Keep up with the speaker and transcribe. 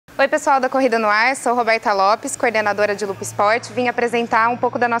Oi pessoal da Corrida no Ar, sou Roberta Lopes, coordenadora de Lupa Esporte, vim apresentar um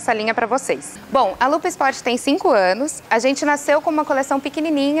pouco da nossa linha para vocês. Bom, a Lupa Esporte tem 5 anos, a gente nasceu com uma coleção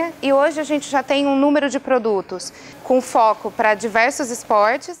pequenininha e hoje a gente já tem um número de produtos com foco para diversos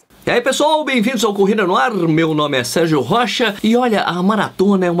esportes. E aí pessoal, bem-vindos ao Corrida no Ar, meu nome é Sérgio Rocha e olha, a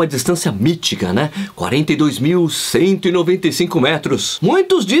maratona é uma distância mítica, né? 42.195 metros.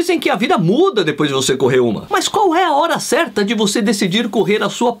 Muitos dizem que a vida muda depois de você correr uma. Mas qual é a hora certa de você decidir correr a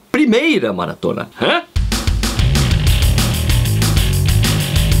sua primeira maratona? Hã?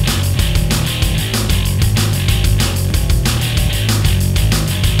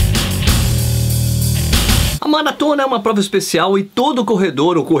 A maratona é uma prova especial e todo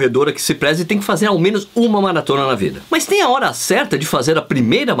corredor ou corredora que se preze tem que fazer ao menos uma maratona na vida. Mas tem a hora certa de fazer a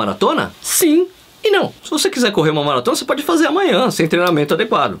primeira maratona? Sim e não. Se você quiser correr uma maratona, você pode fazer amanhã, sem treinamento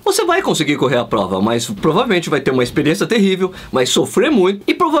adequado. Você vai conseguir correr a prova, mas provavelmente vai ter uma experiência terrível, vai sofrer muito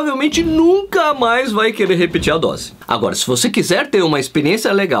e provavelmente nunca mais vai querer repetir a dose. Agora, se você quiser ter uma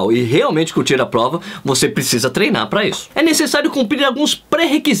experiência legal e realmente curtir a prova, você precisa treinar para isso. É necessário cumprir alguns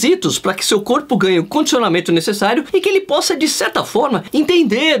pré-requisitos para que seu corpo ganhe o condicionamento necessário e que ele possa, de certa forma,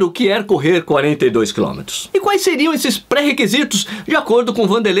 entender o que é correr 42 km. E quais seriam esses pré-requisitos, de acordo com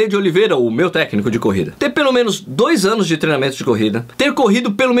Wanderlei de Oliveira, o meu técnico de corrida? Ter pelo menos 2 anos de treinamento de corrida, ter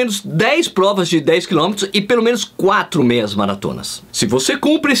corrido pelo menos 10 provas de 10 km e pelo menos 4 meias maratonas. Se você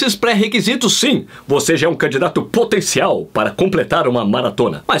cumpre esses pré-requisitos, sim, você já é um candidato potencial para completar uma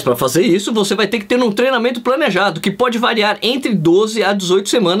maratona. Mas para fazer isso, você vai ter que ter um treinamento planejado, que pode variar entre 12 a 18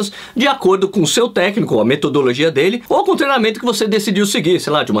 semanas, de acordo com o seu técnico, a metodologia dele, ou com o treinamento que você decidiu seguir,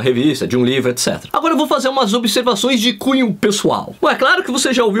 sei lá, de uma revista, de um livro, etc. Agora eu vou fazer umas observações de cunho pessoal. Bom, é claro que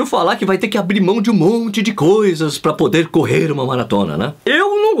você já ouviu falar que vai ter que abrir mão de um monte de coisas para poder correr uma maratona, né?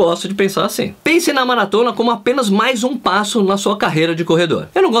 Eu não gosto de pensar assim. Pense na maratona como apenas mais um passo na sua carreira de corredor.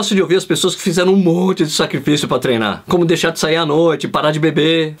 Eu não gosto de ouvir as pessoas que fizeram um monte de sacrifício para treinar, como deixar de sair à noite, parar de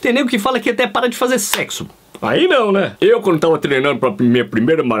beber. Tem nego que fala que até para de fazer sexo. Aí não, né? Eu, quando tava treinando pra minha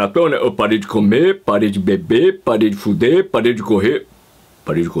primeira maratona, eu parei de comer, parei de beber, parei de fuder, parei de correr.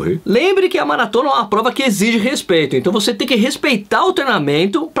 Parei de correr. Lembre que a maratona é uma prova que exige respeito, então você tem que respeitar o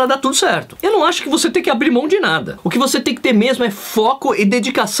treinamento para dar tudo certo. Eu não acho que você tem que abrir mão de nada. O que você tem que ter mesmo é foco e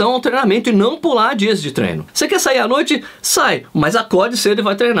dedicação ao treinamento e não pular dias de treino. Você quer sair à noite? Sai, mas acorde cedo e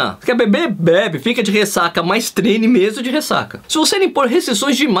vai treinar. Você quer beber? Bebe, fica de ressaca, mas treine mesmo de ressaca. Se você não impor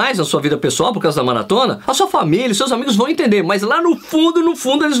restrições demais na sua vida pessoal por causa da maratona, a sua família e seus amigos vão entender, mas lá no fundo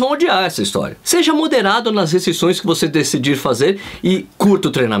eles vão odiar essa história. Seja moderado nas restrições que você decidir fazer e curta o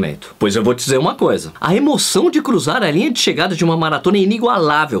treinamento. Pois eu vou te dizer uma coisa, a emoção de cruzar a linha de chegada de uma maratona é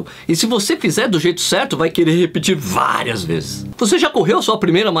inigualável e se você fizer do jeito certo, vai querer repetir várias vezes. Você já correu a sua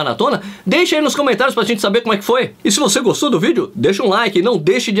primeira maratona? Deixa aí nos comentários pra gente saber como é que foi. E se você gostou do vídeo, deixa um like e não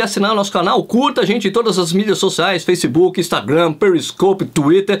deixe de assinar o nosso canal, curta a gente em todas as mídias sociais, Facebook, Instagram, Periscope,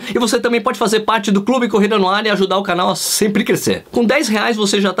 Twitter e você também pode fazer parte do Clube Corrida no Ar e ajudar o canal a sempre crescer. Com R$10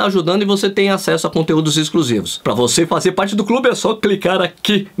 você já está ajudando e você tem acesso a conteúdos exclusivos. Para você fazer parte do clube é só clicar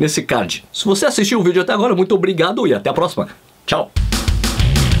aqui nesse card. Se você assistiu o vídeo até agora, muito obrigado e até a próxima. Tchau!